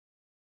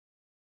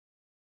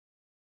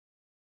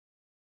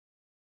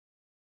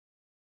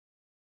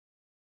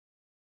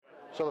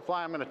So the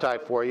fly I'm going to tie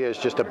for you is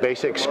just a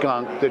basic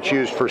skunk that's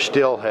used for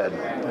steelhead.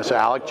 It's an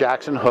Alec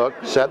Jackson hook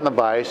set in the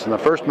vise, and the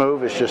first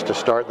move is just to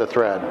start the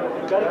thread.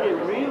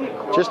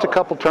 Just a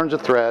couple turns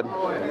of thread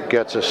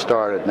gets us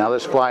started. Now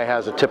this fly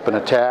has a tip and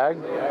a tag,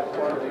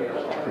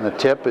 and the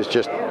tip is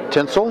just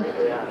tinsel.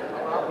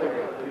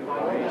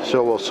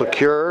 So we'll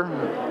secure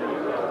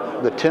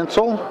the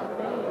tinsel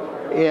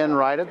in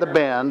right at the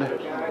bend,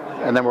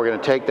 and then we're going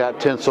to take that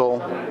tinsel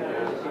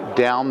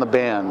down the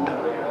bend.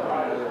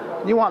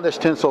 You want this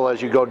tinsel as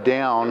you go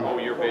down,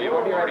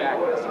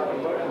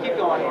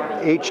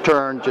 each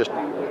turn just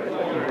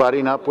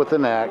butting up with the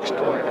next.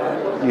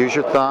 Use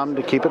your thumb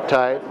to keep it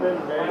tight.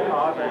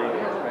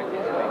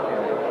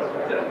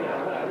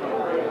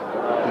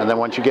 And then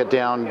once you get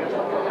down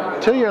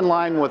till you're in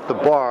line with the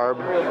barb,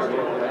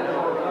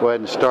 go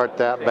ahead and start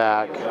that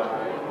back.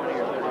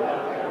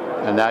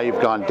 And now you've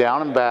gone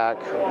down and back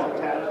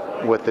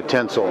with the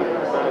tinsel.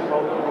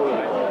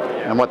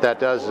 And what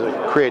that does is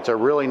it creates a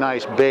really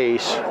nice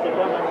base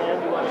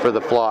for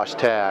the floss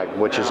tag,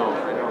 which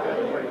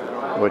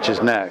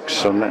is next.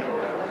 So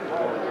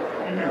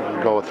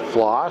go with the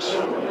floss.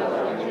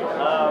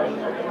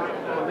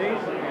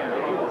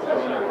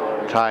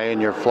 Tie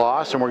in your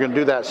floss, and we're going to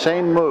do that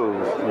same move.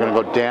 We're going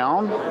to go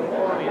down.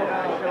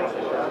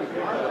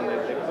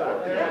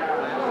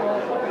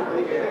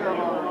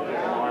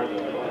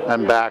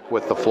 And back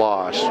with the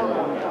floss.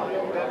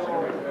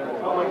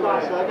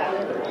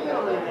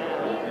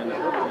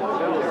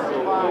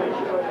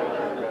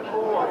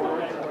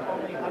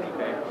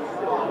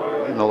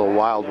 Getting a little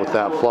wild with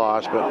that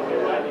floss,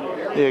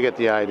 but you get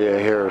the idea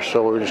here.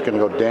 So we're just going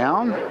to go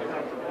down.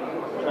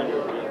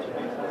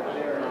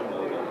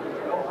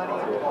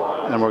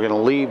 And we're going to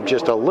leave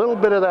just a little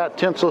bit of that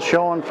tinsel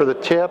showing for the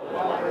tip.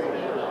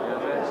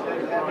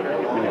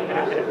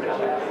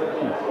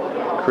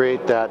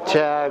 Create that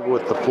tag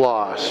with the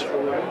floss.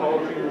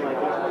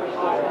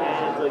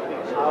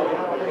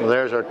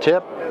 There's our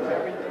tip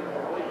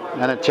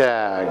and a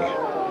tag.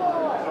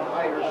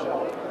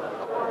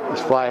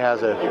 This fly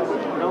has a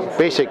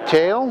basic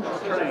tail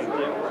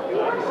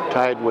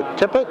tied with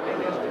tippet.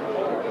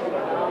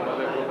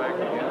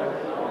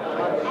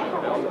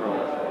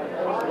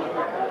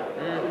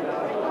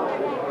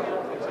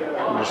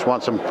 You just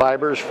want some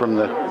fibers from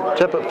the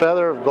tippet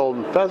feather of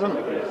golden pheasant.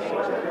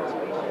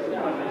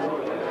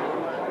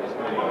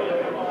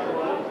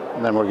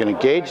 And then we're going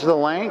to gauge the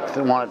length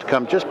and want it to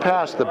come just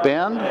past the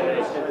bend.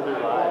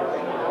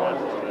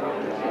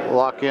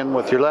 Lock in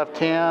with your left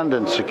hand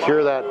and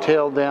secure that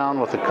tail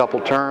down with a couple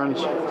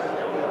turns.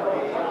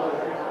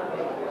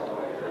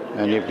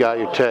 And you've got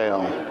your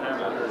tail.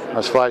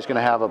 This fly's going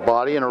to have a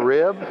body and a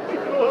rib.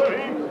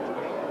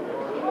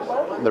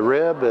 The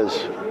rib is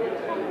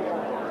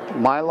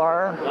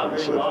mylar.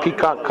 It's a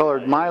peacock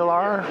colored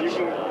mylar.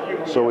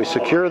 So we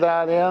secure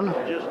that in.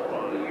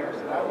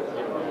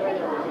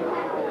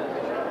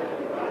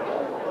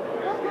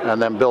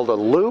 And then build a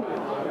loop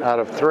out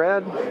of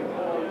thread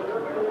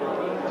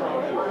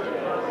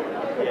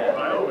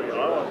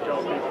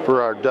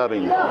for our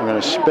dubbing. I'm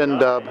going to spin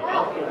dub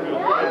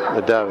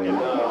the dubbing.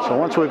 So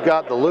once we've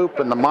got the loop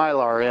and the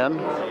mylar in,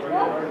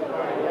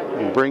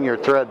 you bring your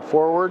thread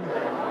forward.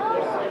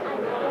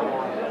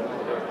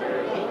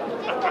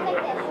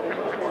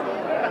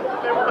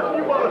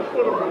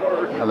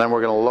 And then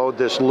we're going to load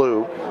this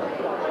loop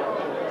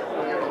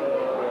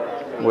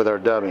with our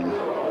dubbing.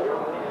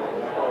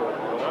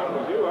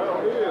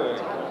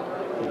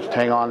 Just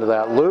hang on to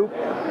that loop.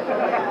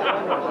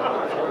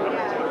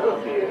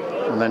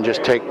 And then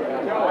just take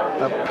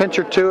a pinch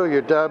or two of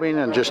your dubbing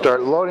and just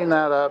start loading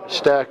that up,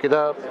 stack it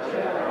up.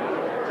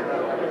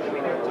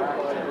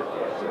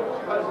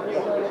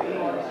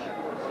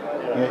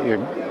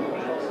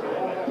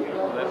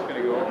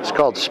 It's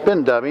called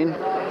spin dubbing.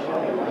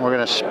 We're going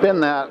to spin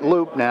that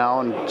loop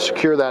now and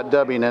secure that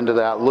dubbing into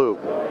that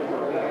loop.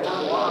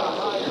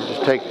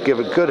 Just give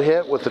a good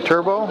hit with the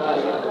turbo.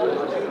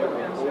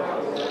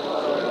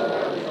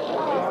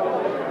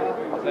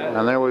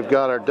 And there we've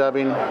got our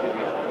dubbing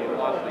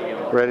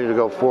ready to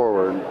go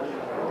forward.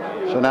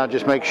 So now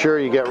just make sure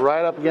you get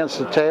right up against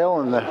the tail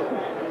and the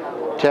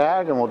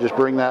tag, and we'll just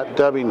bring that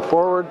dubbing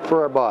forward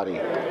for our body.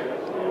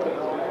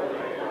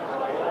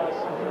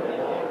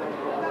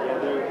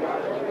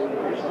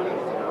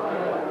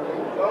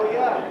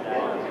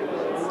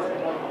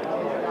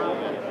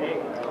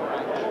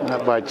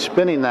 Now by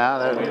spinning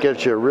that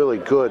gives you a really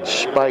good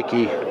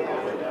spiky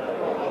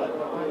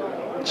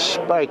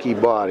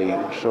body.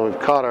 So we've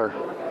caught our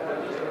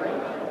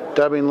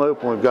dubbing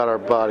loop and we've got our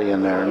body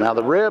in there. Now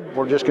the rib,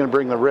 we're just going to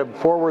bring the rib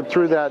forward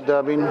through that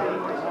dubbing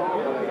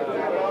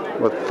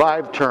with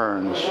 5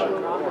 turns.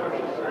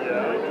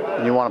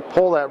 And you want to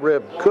pull that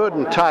rib good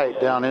and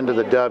tight down into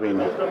the dubbing.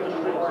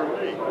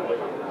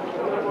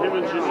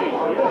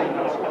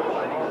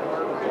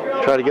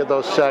 Try to get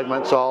those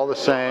segments all the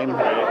same.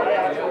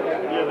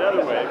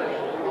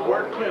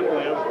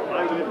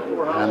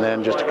 And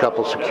then just a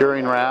couple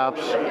securing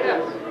wraps,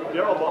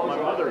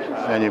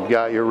 and you've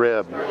got your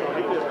rib.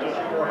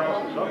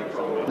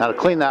 Now to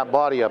clean that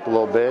body up a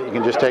little bit, you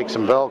can just take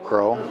some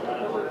Velcro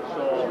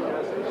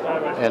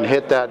and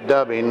hit that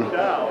dubbing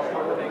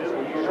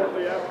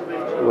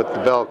with the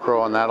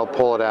Velcro, and that'll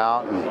pull it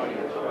out and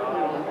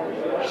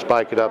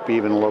spike it up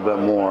even a little bit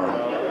more.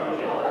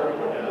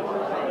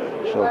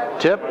 So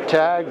tip,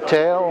 tag,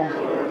 tail,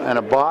 and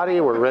a body,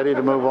 we're ready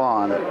to move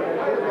on.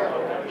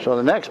 So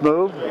the next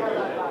move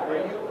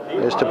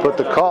is to put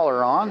the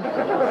collar on.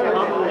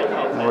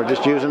 And we're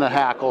just using a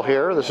hackle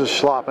here. This is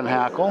slop and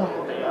hackle.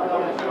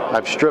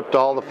 I've stripped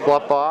all the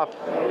fluff off.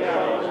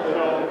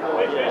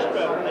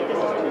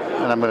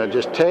 And I'm going to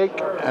just take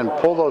and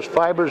pull those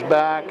fibers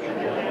back.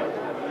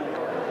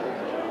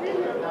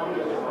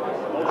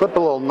 Clip a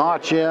little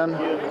notch in, and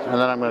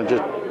then I'm going to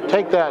just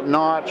take that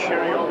notch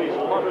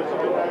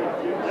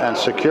and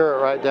secure it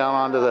right down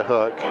onto the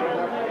hook.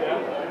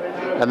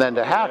 And then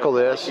to hackle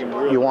this,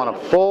 you want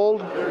to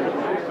fold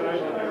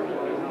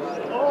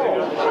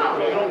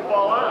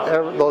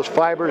those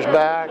fibers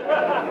back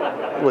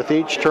with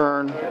each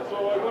turn.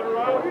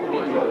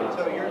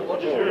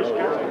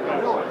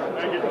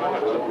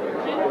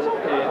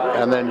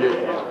 And then you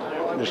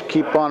just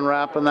keep on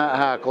wrapping that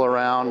hackle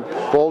around,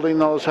 folding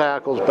those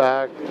hackles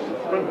back.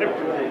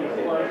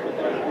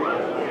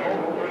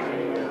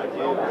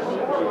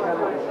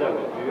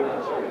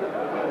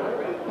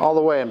 All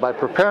the way, and by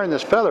preparing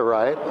this feather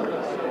right,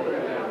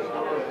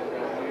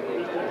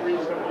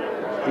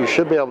 you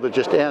should be able to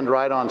just end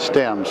right on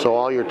stem, so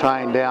all you're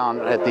tying down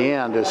at the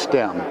end is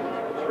stem.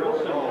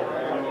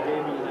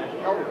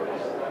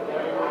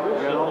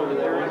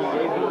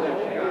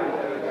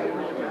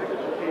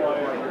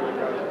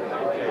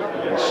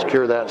 And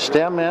secure that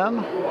stem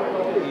in,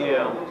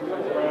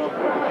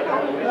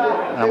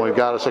 and we've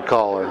got us a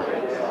collar.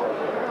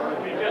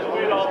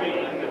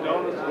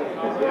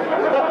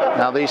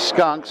 Now these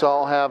skunks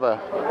all have a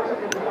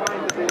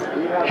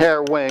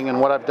hair wing, and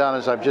what I've done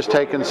is I've just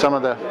taken some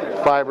of the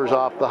fibers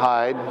off the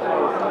hide,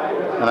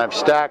 and I've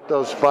stacked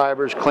those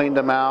fibers, cleaned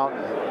them out,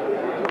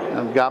 and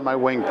I've got my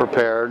wing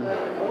prepared.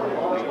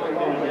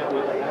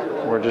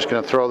 We're just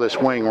going to throw this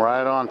wing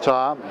right on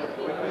top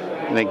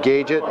and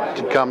engage it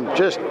to come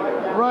just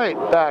right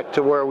back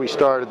to where we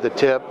started the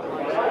tip.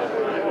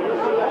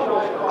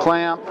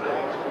 Clamp,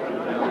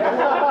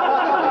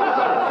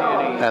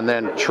 and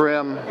then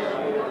trim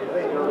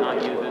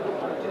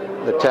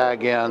the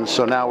tag end.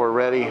 So now we're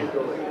ready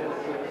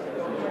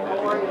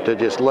to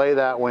just lay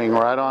that wing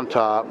right on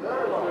top.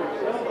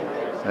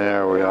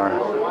 There we are.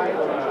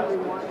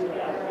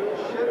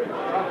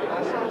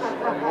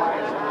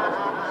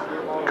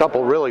 A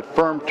couple really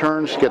firm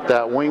turns to get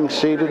that wing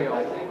seated.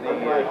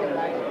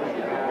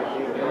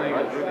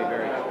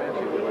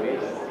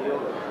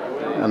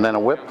 And then a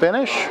whip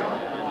finish.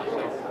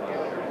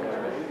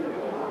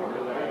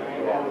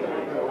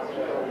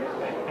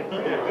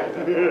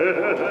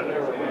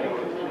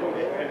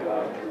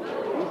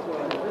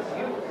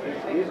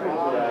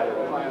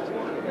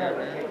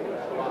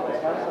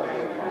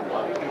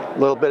 A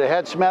little bit of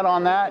head cement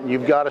on that, and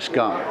you've got a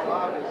skunk.